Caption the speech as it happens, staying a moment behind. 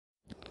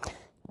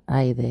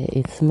Hi there,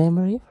 it's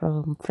Memory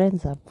from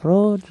Friends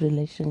Abroad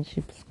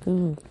Relationship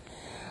School.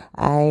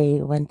 I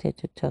wanted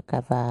to talk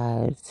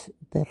about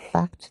the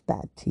fact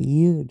that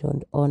you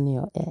don't own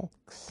your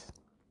ex.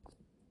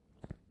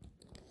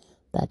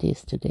 That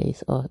is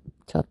today's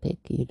topic.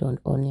 You don't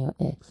own your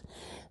ex.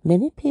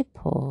 Many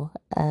people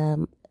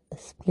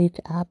split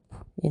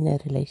up in a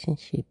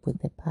relationship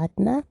with a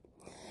partner,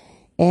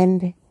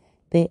 and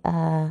they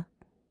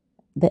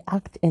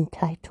act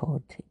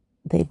entitled.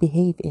 They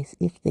behave as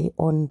if they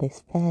own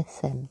this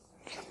person.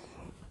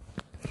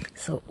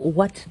 So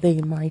what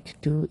they might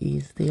do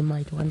is they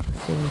might want to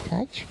stay in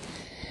touch,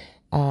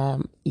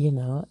 and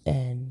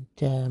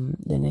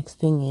the next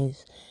thing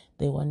is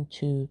they want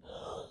to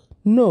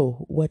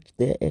know what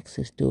their ex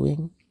is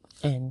doing,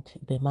 and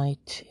they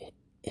might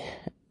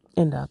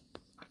end up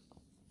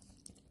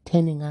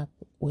turning up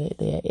where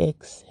their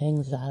ex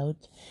hangs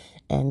out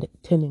and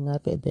turning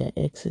up at their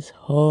ex's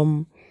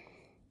home,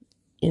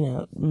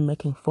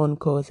 making phone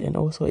calls, and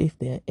also if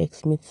their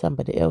ex meets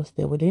somebody else,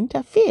 they would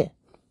interfere.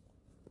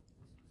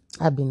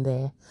 I've been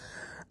there.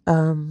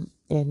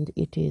 And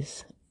it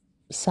is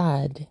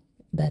sad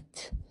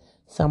that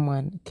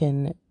someone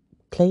can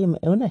claim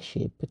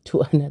ownership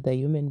to another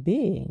human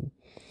being.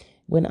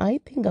 When I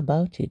think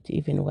about it,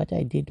 even what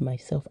I did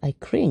myself, I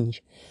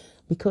cringe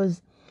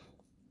because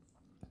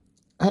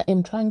I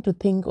am trying to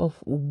think of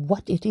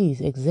what it is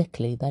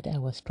exactly that I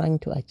was trying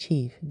to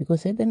achieve.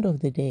 Because at the end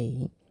of the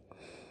day,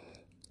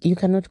 you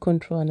cannot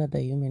control another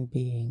human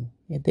being.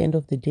 At the end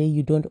of the day,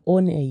 you don't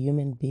own a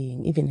human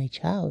being, even a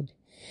child.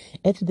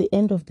 At the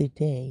end of the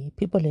day,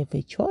 people have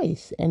a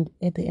choice. And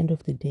at the end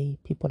of the day,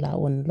 people are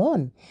on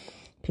loan.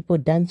 People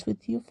dance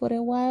with you for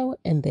a while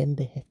and then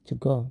they have to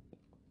go.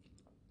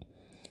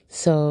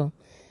 So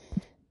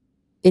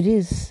it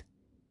is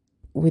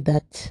with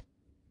that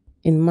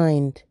in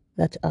mind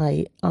that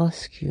I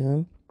ask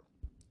you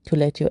to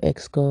let your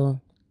ex go.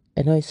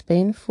 I know it's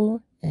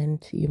painful,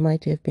 and you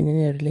might have been in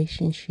a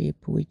relationship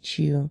which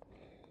you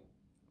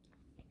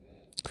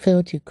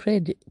felt you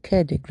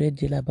cared a great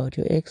deal about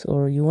your ex,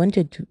 or you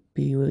wanted to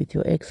be with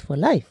your ex for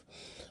life.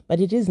 But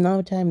it is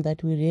now time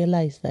that we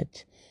realize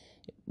that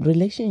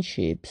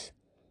relationships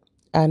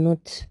are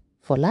not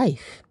for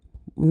life.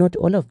 Not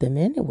all of them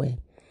anyway.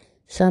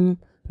 Some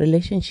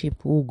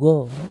relationship will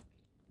go,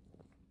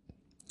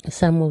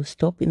 some will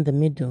stop in the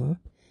middle,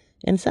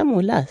 and some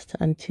will last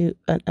until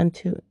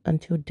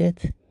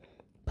death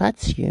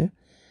parts you.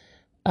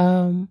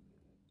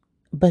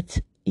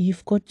 But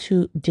you've got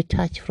to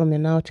detach from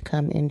an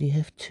outcome, and you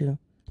have to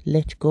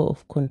let go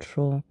of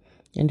control,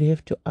 and you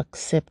have to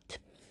accept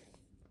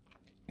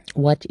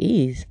what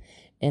is,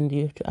 and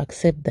you have to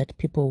accept that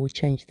people will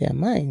change their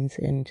minds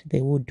and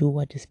they will do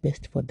what is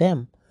best for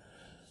them.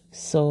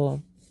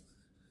 So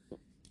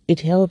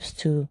it helps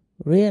to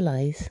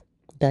realize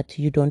that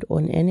you don't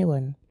own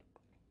anyone.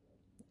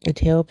 It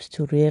helps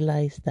to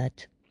realize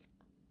that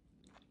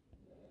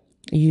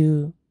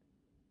you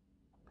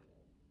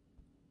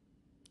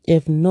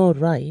have no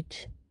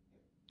right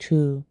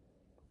to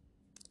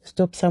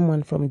stop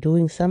someone from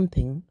doing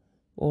something,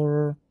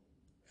 or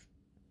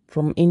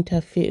from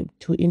interfere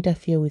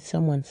with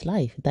someone's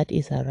life. That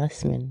is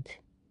harassment.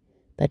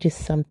 That is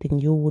something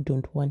you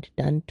wouldn't want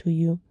done to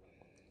you.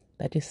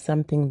 That is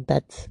something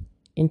that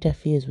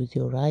interferes with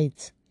your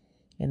rights,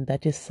 and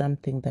that is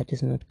something that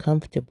is not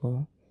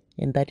comfortable,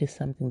 and that is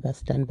something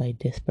that's done by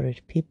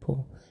desperate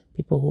people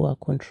who are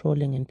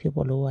controlling, and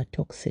people who are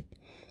toxic.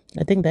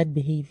 I think that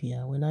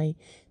behavior, when I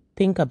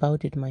think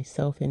about it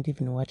myself and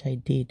even what I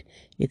did,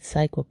 it's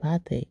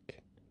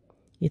psychopathic.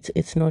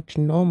 It's not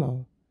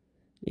normal.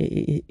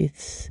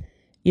 It's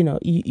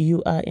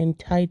you are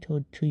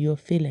entitled to your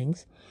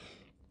feelings,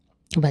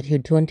 but you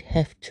don't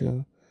have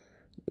to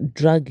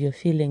drag your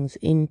feelings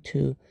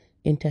into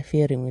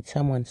interfering with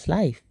someone's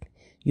life.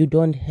 You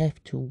don't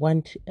have to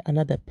want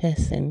another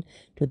person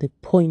to the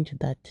point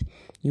that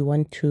you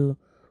want to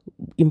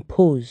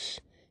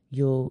impose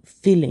your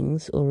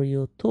feelings or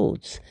your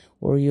thoughts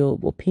or your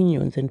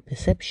opinions and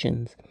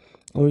perceptions,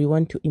 or you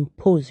want to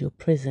impose your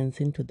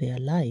presence into their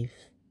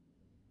life.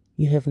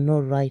 You have no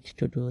right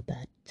to do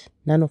that.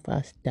 None of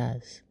us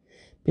does.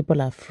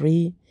 People are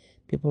free.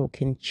 People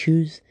can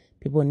choose.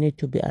 People need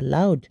to be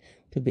allowed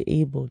to be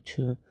able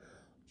to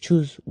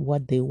choose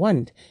what they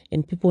want.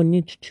 And people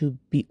need to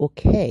be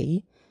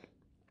okay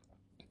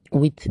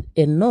with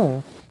a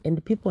no.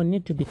 And people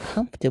need to be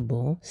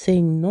comfortable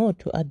saying no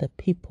to other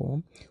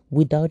people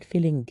without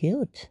feeling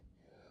guilt,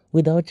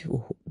 without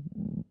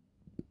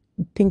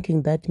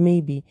thinking that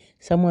maybe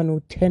someone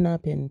will turn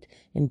up and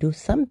do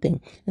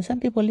something. And some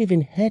people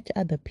even hurt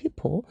other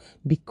people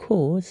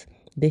because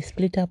they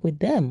split up with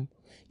them.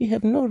 You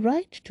have no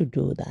right to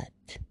do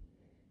that.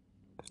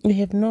 You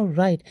have no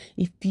right.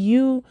 If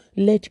you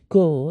let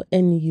go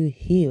and you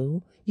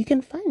heal, you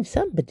can find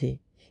somebody.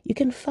 You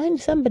can find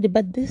somebody,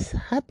 but this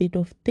habit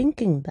of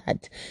thinking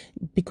that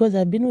because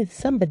I've been with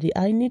somebody,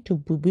 I need to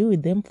be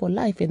with them for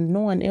life and no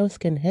one else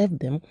can have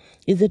them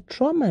is a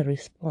trauma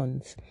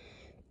response.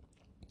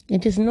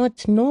 It is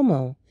not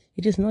normal.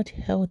 It is not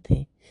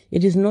healthy.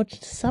 It is not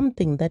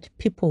something that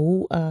people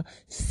who are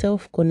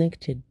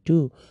self-connected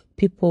do,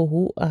 people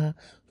who are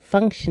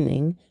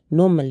functioning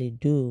normally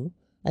do.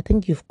 I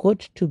think you've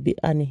got to be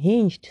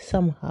unhinged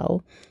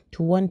somehow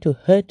to want to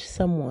hurt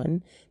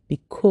someone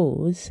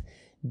because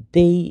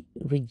they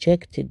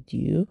rejected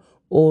you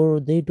or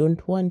they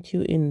don't want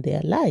you in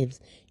their lives.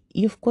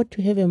 You've got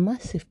to have a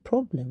massive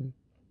problem.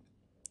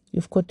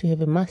 You've got to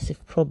have a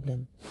massive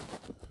problem.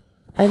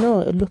 I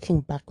know,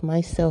 looking back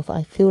myself,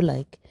 I feel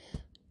like,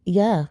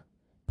 yeah,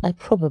 I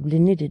probably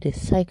needed a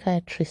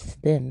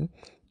psychiatrist then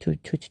to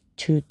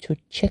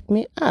check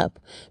me up,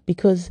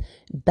 because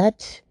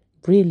that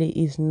really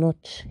is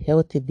not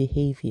healthy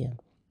behavior.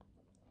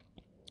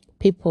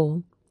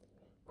 People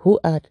who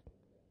are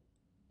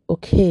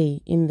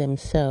okay in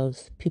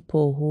themselves,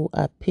 people who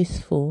are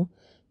peaceful,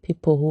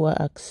 people who are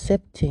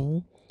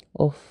accepting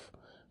of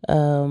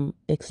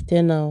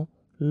external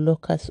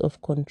locus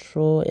of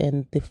control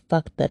and the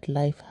fact that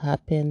life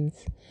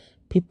happens,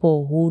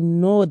 people who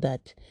know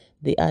that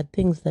there are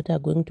things that are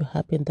going to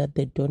happen that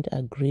they don't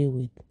agree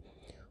with,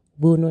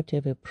 will not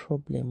have a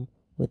problem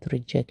with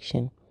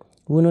rejection,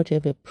 will not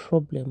have a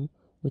problem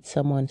with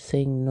someone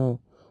saying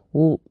no,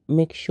 will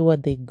make sure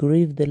they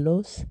grieve the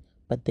loss,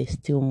 but they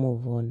still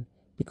move on,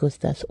 because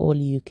that's all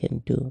you can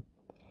do.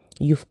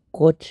 You've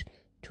got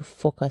to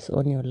focus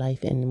on your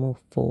life and move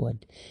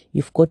forward.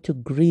 You've got to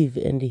grieve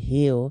and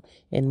heal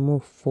and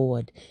move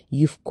forward.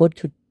 You've got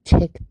to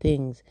take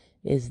things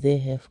as they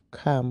have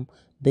come.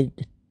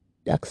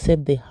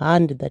 Accept the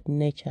hand that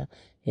nature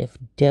have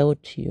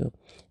dealt you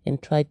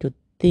and try to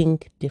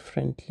think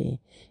differently,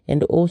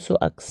 and also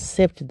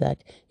accept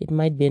that it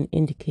might be an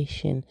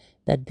indication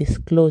that this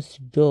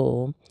closed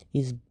door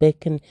is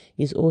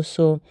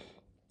also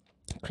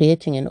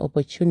creating an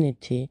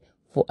opportunity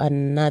for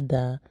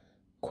another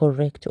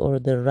correct or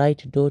the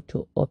right door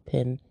to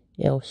open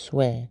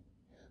elsewhere.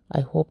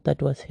 I hope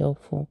that was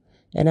helpful,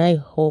 and I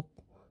hope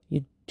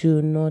you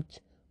do not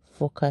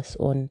focus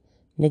on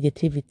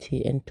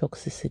negativity and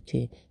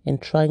toxicity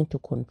and trying to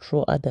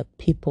control other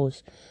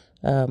people's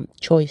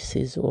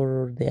choices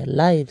or their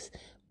lives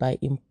by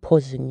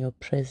imposing your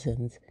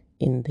presence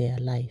in their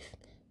life.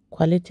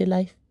 Quality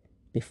life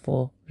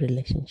before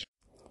relationship.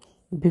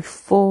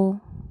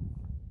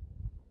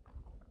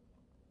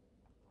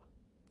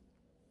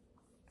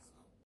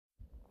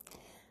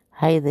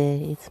 Hi there,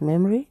 it's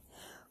Memory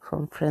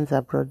from Friends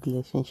Abroad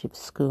Relationship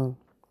School.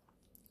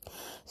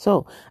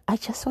 So I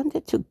just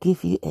wanted to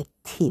give you a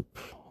tip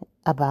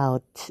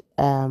about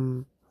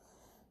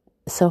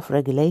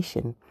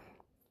self-regulation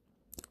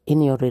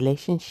in your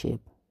relationship.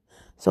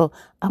 So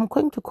I'm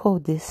going to call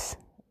this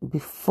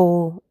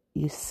before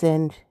you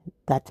send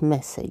that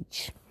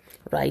message,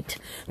 right?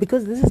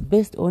 Because this is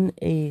based on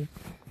an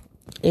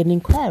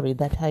inquiry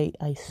that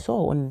I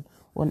saw on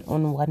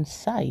one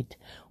site,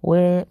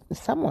 where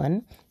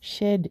someone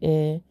shared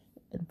a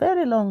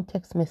very long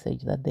text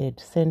message that they had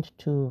sent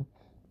to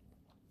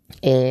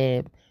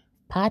a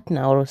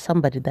partner or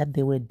somebody that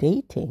they were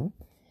dating,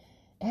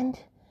 and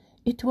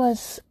it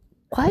was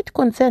quite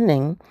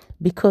concerning,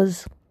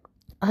 because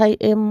I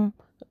am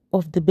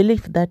of the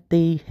belief that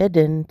they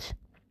hadn't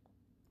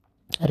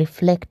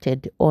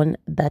reflected on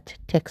that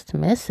text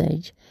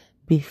message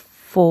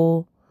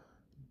before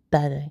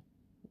they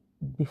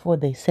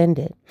send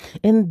it.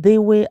 And they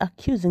were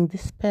accusing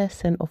this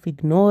person of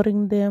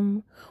ignoring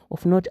them,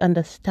 of not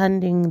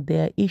understanding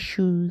their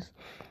issues,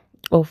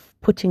 of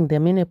putting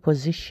them in a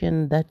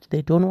position that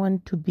they don't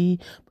want to be.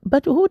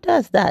 But who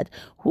does that?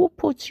 Who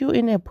puts you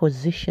in a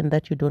position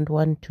that you don't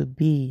want to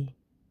be?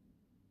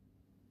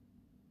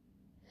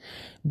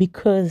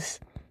 Because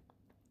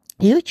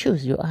you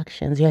choose your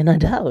actions. You're an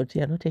adult.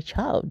 You're not a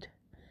child.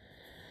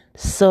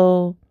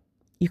 So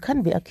you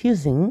can't be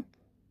accusing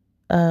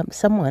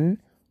someone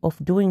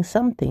of doing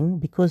something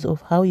because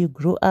of how you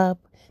grew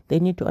up. They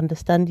need to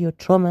understand your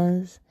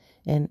traumas,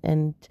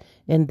 and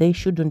they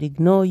shouldn't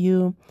ignore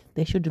you.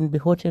 They shouldn't be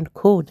hot and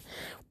cold.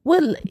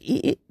 Well,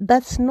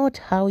 that's not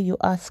how you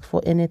ask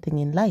for anything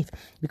in life.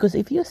 Because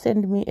if you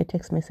send me a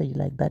text message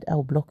like that,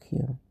 I'll block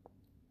you,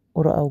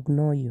 or I'll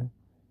ignore you,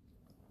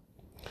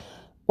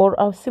 or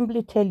I'll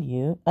simply tell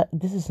you,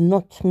 this is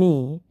not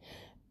me.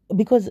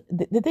 Because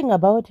the thing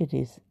about it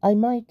is, I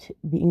might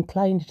be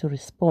inclined to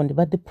respond,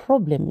 but the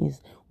problem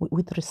is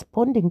with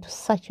responding to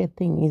such a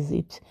thing is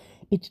it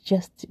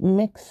just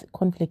makes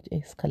conflict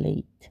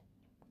escalate.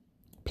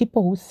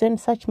 People who send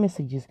such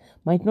messages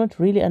might not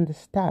really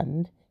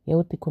understand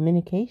healthy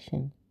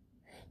communication.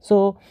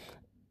 So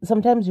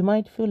sometimes you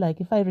might feel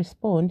like, if I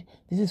respond,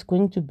 this is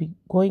going to be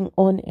going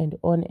on and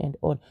on and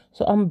on.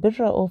 So I'm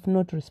better off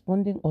not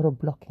responding or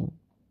blocking.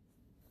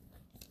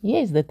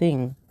 Here's the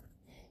thing.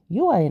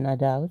 You are an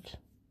adult.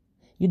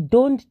 You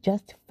don't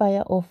just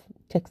fire off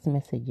text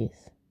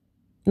messages.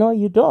 No,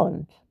 you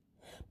don't.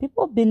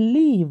 People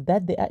believe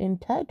that they are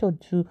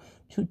entitled to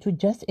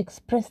just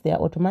express their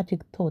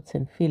automatic thoughts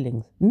and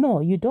feelings.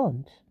 No, you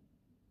don't.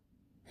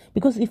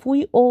 Because if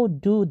we all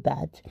do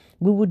that,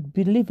 we would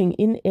be living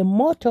in a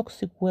more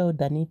toxic world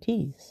than it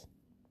is.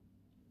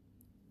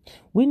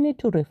 We need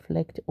to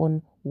reflect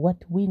on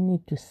what we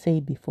need to say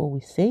before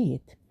we say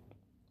it.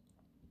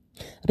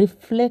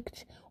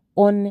 Reflect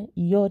on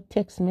your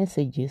text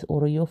messages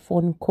or your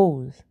phone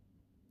calls.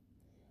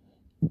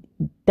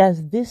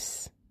 Does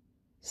this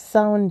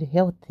sound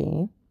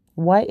healthy?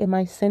 Why am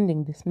I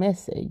sending this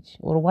message?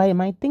 Or why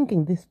am I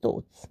thinking these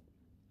thoughts?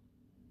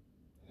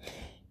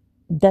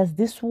 Does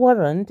this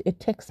warrant a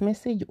text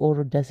message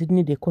or does it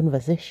need a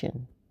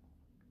conversation?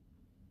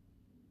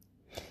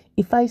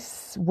 If I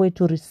were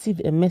to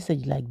receive a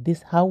message like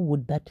this, how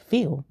would that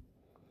feel?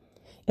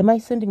 Am I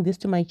sending this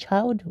to my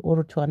child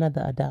or to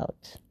another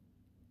adult?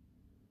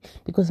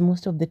 Because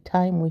most of the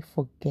time we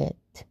forget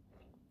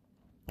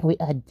we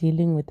are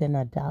dealing with an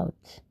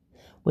adult.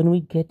 When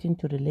we get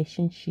into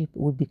relationship,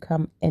 we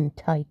become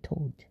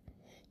entitled,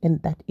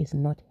 and that is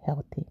not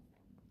healthy.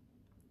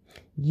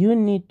 You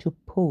need to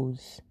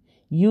pause.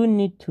 You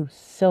need to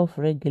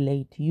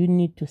self-regulate. You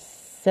need to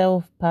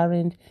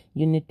self-parent.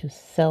 You need to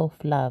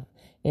self-love.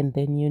 And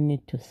then you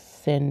need to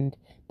send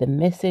the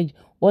message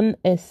on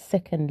a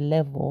second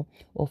level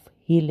of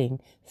healing,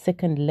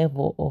 second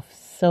level of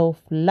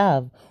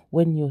self-love,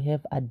 when you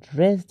have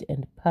addressed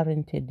and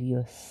parented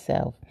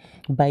yourself,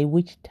 by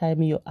which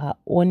time you are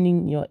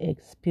owning your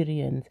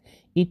experience.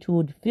 It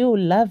would feel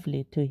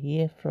lovely to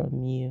hear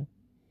from you.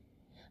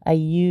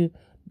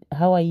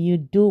 How are you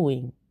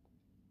doing?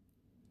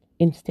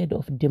 Instead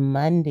of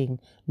demanding.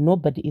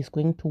 Nobody is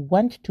going to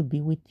want to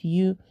be with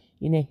you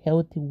in a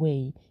healthy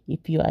way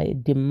if you are a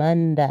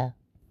demander.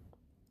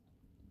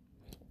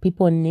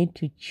 People need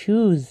to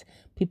choose.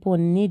 People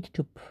need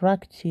to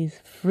practice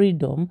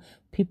freedom.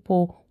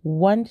 People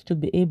want to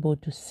be able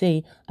to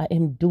say, I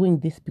am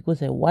doing this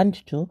because I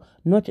want to,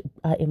 not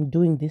I am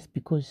doing this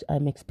because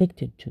I'm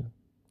expected to.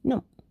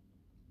 No.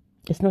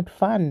 It's not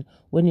fun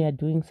when you are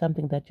doing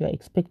something that you are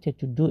expected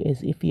to do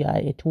as if you are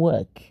at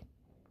work.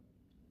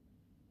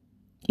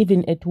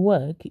 Even at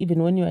work,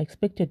 even when you are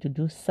expected to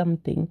do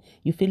something,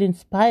 you feel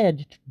inspired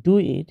to do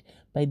it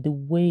by the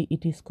way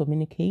it is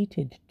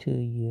communicated to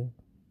you.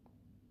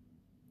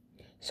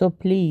 So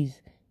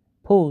please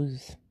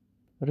pause,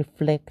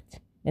 reflect,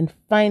 and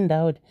find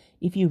out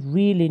if you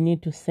really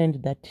need to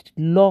send that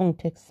long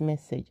text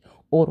message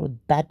or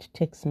that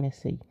text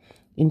message.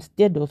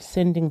 Instead of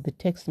sending the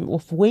text,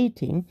 of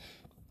waiting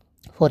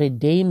for a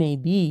day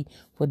maybe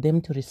for them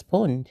to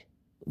respond,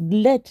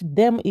 let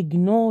them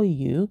ignore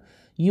you.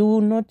 You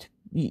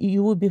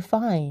will be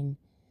fine.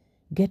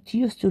 Get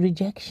used to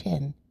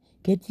rejection.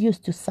 Get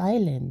used to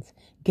silence.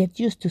 Get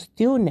used to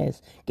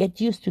stillness.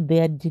 Get used to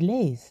their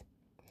delays.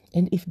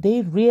 And if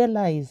they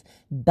realize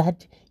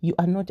that you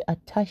are not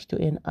attached to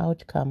an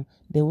outcome,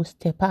 they will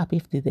step up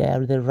if they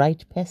are the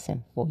right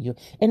person for you.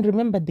 And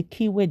remember the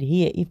key word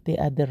here, if they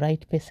are the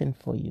right person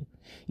for you.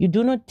 You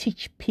do not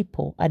teach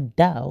people,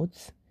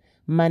 adults,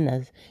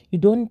 manners. You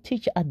don't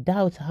teach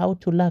adults how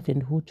to love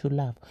and who to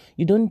love.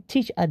 You don't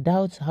teach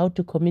adults how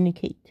to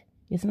communicate.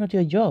 It's not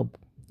your job,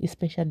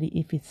 especially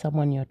if it's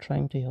someone you're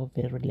trying to have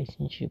a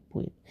relationship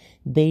with.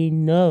 They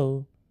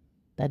know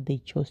that they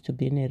chose to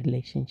be in a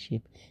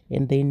relationship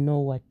and they know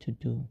what to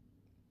do.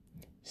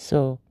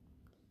 So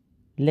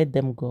let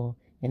them go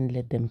and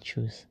let them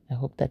choose. I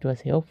hope that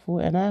was helpful,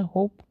 and I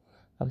hope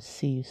I'll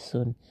see you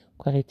soon.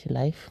 Quality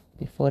life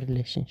before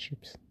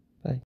relationships.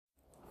 Bye.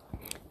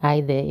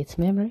 Hi there, it's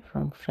Memory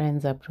from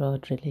Friends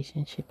Abroad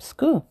Relationship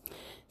School.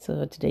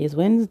 So today is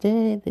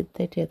Wednesday, the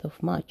 30th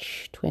of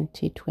March,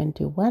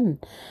 2021.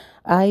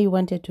 I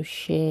wanted to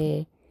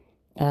share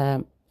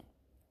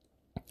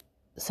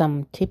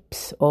some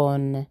tips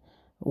on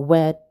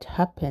what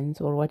happens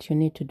or what you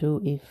need to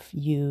do if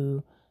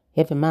you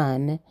have a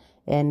man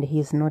and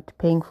he's not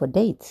paying for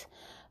dates.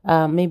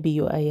 Maybe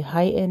you are a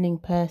high-earning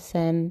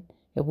person,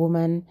 a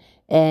woman,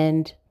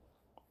 and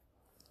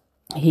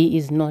he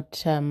is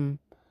not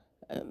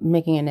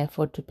making an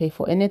effort to pay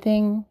for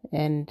anything,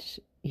 and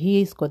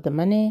he's got the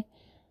money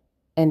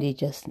and he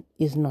just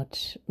is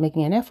not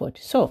making an effort.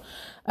 So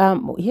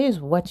here's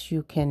what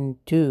you can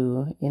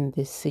do in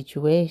this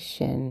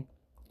situation.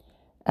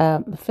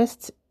 The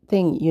first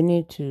thing you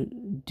need to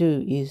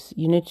do is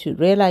you need to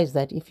realize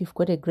that if you've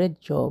got a great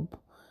job,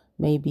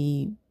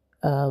 maybe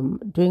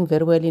doing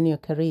very well in your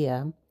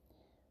career,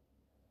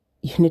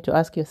 you need to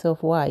ask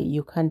yourself why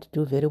you can't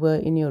do very well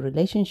in your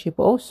relationship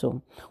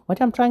also.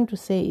 What I'm trying to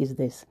say is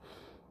this.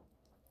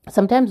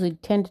 Sometimes we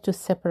tend to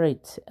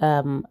separate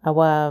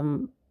our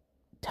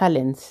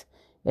talents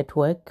at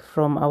work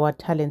from our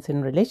talents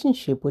in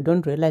relationship. We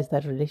don't realize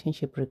that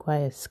relationship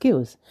requires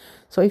skills.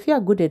 So if you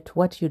are good at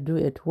what you do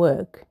at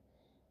work,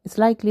 it's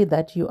likely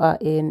that you are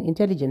an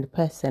intelligent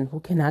person who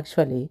can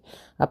actually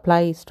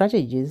apply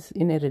strategies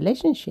in a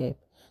relationship.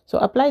 So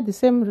apply the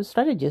same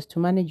strategies to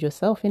manage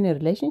yourself in a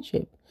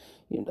relationship.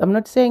 I'm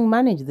not saying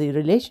manage the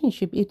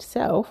relationship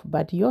itself,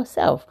 but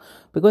yourself.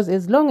 Because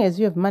as long as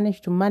you have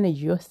managed to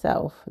manage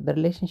yourself, the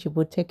relationship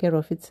will take care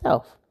of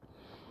itself.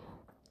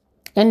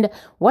 And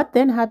what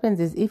then happens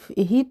is if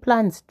he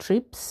plans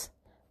trips,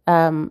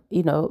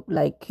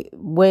 like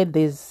where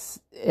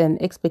there's an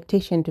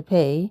expectation to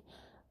pay,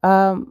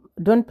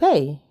 don't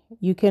pay.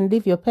 You can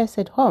leave your purse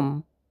at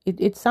home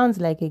it sounds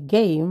like a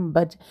game,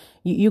 but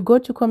you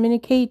got to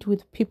communicate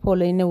with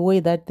people in a way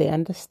that they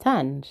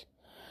understand.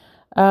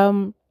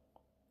 And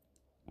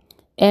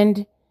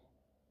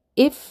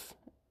if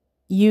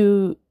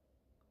you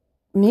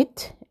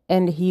meet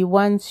and he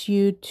wants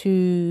you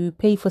to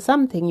pay for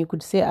something, you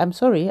could say, I'm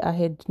sorry, I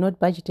had not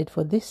budgeted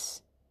for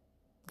this.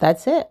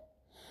 That's it.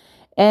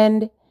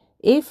 And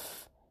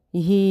if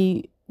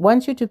he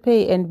wants you to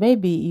pay and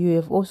maybe you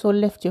have also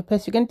left your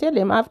purse, you can tell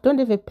him, I don't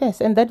have a purse.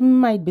 And that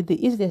might be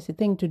the easiest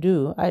thing to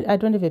do. I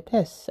don't have a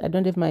purse. I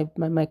don't have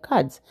my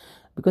cards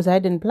because I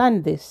hadn't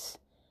planned this.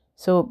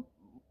 So,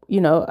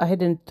 I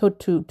hadn't thought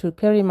to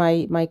carry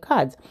my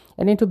cards.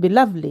 And it would be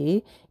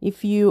lovely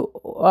if you,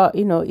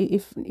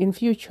 if in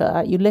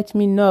future you let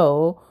me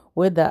know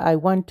whether I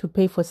want to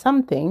pay for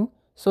something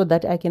so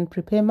that I can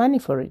prepare money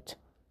for it.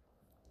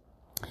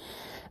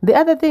 The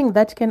other thing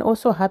that can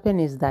also happen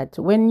is that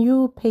when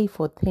you pay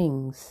for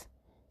things,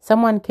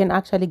 someone can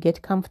actually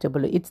get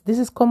comfortable. This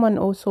is common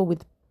also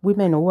with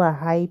women who are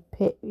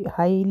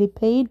highly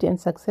paid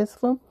and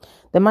successful.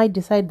 They might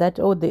decide that,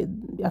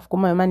 I've got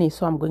my money,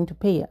 so I'm going to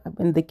pay.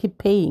 And they keep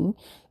paying.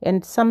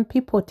 And some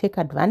people take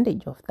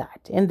advantage of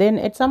that. And then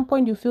at some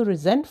point you feel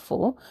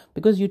resentful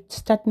because you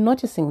start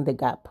noticing the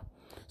gap.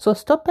 So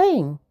stop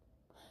paying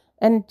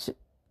and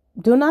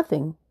do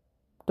nothing.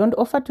 Don't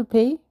offer to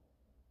pay.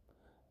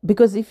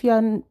 Because if you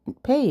are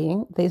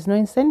paying, there is no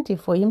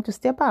incentive for him to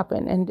step up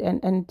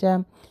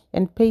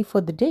and pay for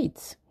the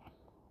dates.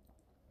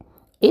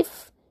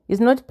 If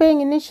he's not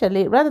paying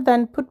initially, rather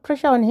than put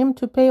pressure on him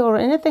to pay or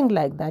anything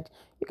like that,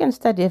 you can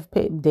start to have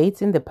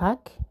dates in the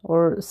park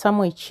or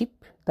somewhere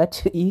cheap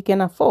that he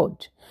can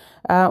afford,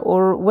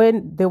 or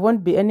when there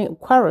won't be any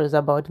quarrels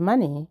about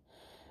money.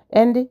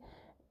 And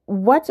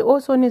what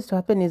also needs to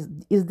happen is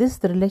this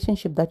the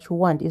relationship that you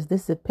want? Is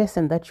this the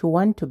person that you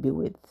want to be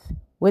with?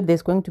 Where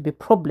there's going to be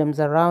problems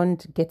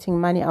around getting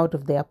money out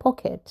of their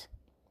pocket.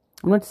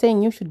 I'm not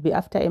saying you should be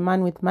after a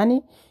man with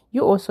money.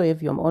 You also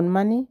have your own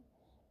money.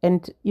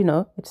 And,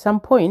 at some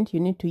point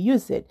you need to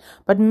use it.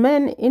 But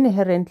men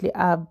inherently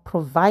are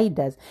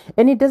providers.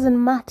 And it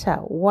doesn't matter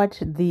what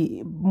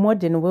the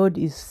modern world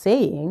is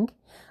saying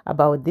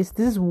about this.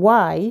 This is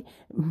why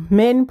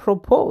men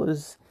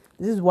propose.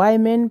 This is why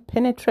men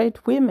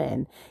penetrate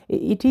women.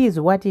 It is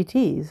what it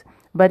is.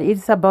 But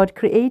it's about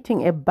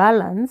creating a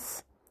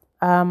balance,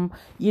 and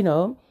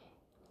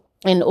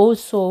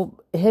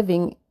also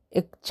having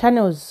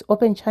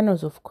open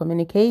channels of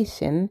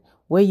communication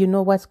where you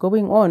know what's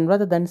going on,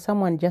 rather than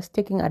someone just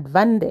taking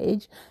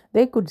advantage.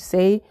 They could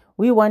say,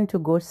 we want to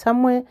go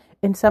somewhere,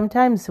 and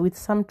sometimes with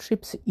some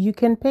trips you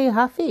can pay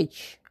half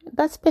each.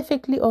 That's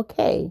perfectly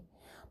okay,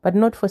 but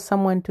not for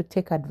someone to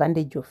take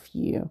advantage of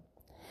you.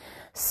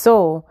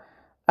 So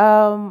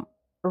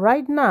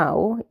right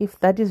now, if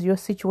that is your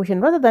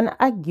situation, rather than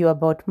argue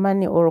about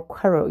money or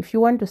quarrel, if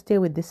you want to stay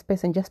with this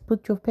person, just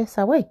put your purse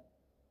away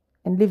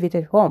and leave it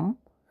at home.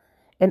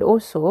 And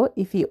also,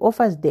 if he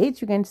offers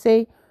dates, you can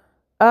say,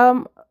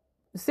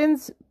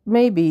 since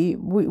maybe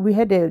we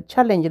had a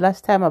challenge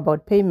last time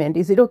about payment,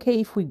 is it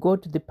okay if we go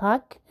to the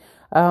park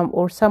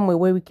or somewhere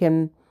where we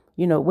can,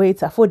 where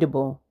it's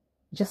affordable?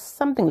 Just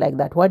something like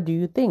that. What do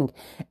you think?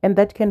 And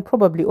that can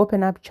probably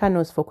open up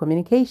channels for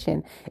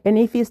communication. And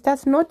if he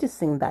starts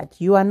noticing that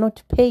you are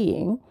not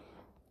paying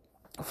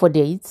for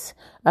dates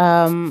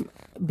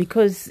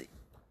because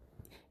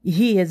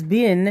he has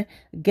been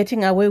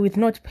getting away with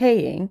not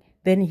paying,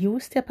 then he will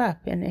step up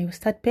and he will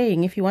start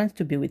paying if he wants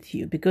to be with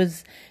you.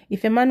 Because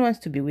if a man wants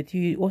to be with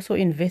you, he also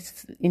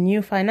invests in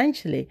you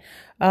financially.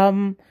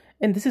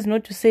 And this is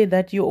not to say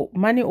that your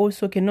money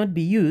also cannot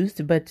be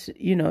used, but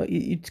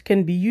it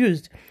can be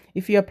used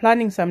if you are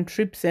planning some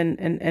trips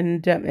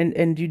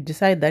and you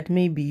decide that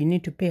maybe you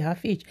need to pay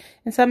half each.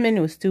 And some men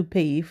will still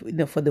pay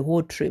for the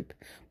whole trip,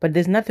 but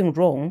there's nothing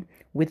wrong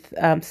with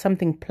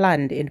something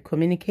planned and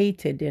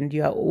communicated, and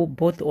you are all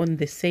both on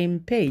the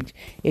same page,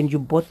 and you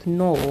both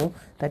know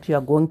that you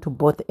are going to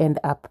both end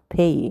up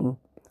paying.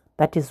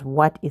 That is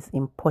what is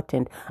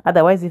important.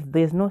 Otherwise, if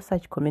there's no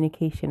such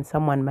communication,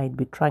 someone might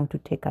be trying to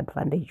take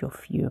advantage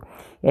of you.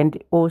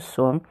 And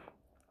also,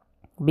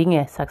 being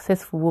a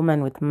successful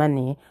woman with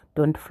money,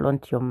 don't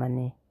flaunt your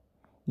money.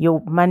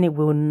 Your money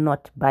will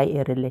not buy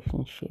a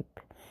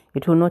relationship.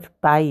 It will not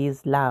buy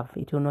his love.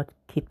 It will not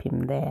keep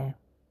him there.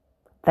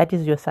 That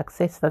is your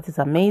success. That is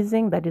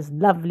amazing. That is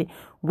lovely.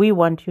 We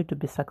want you to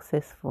be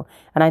successful.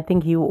 And I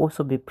think he will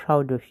also be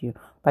proud of you.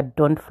 But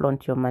don't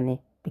flaunt your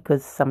money.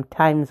 Because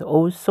sometimes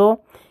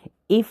also,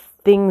 if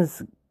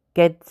things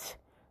get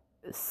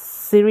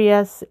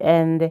serious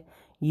and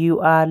you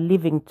are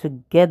living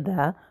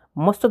together,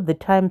 most of the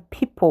time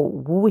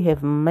people who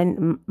have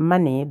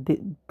money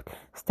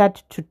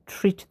start to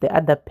treat the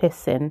other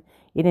person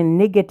in a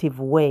negative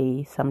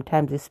way.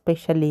 Sometimes,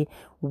 especially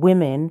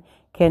women,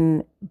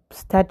 can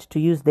start to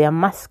use their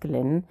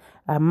masculine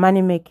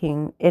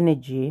money-making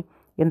energy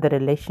in the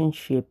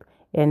relationship,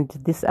 and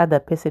this other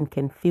person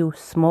can feel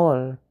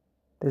small.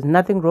 There's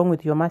nothing wrong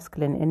with your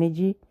masculine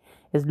energy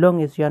as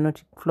long as you are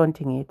not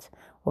flaunting it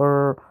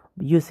or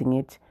using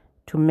it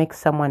to make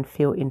someone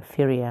feel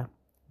inferior.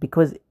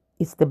 because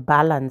it's the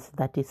balance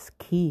that is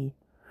key.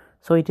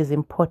 So it is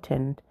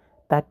important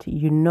that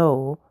you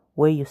know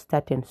where you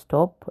start and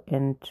stop,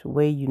 and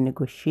where you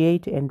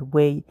negotiate and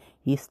where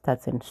he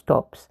starts and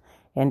stops.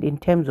 And in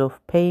terms of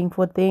paying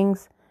for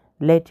things,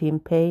 let him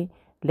pay,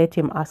 let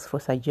him ask for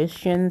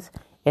suggestions,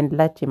 and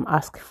let him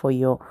ask for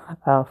your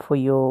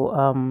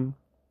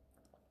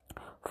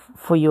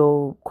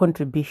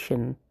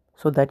contribution,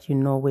 so that you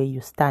know where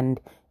you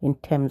stand in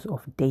terms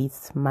of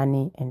dates,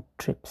 money, and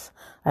trips.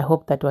 I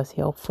hope that was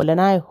helpful, and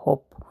I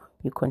hope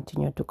you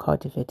continue to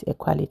cultivate a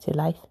quality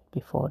life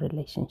before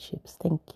relationships. Thank you.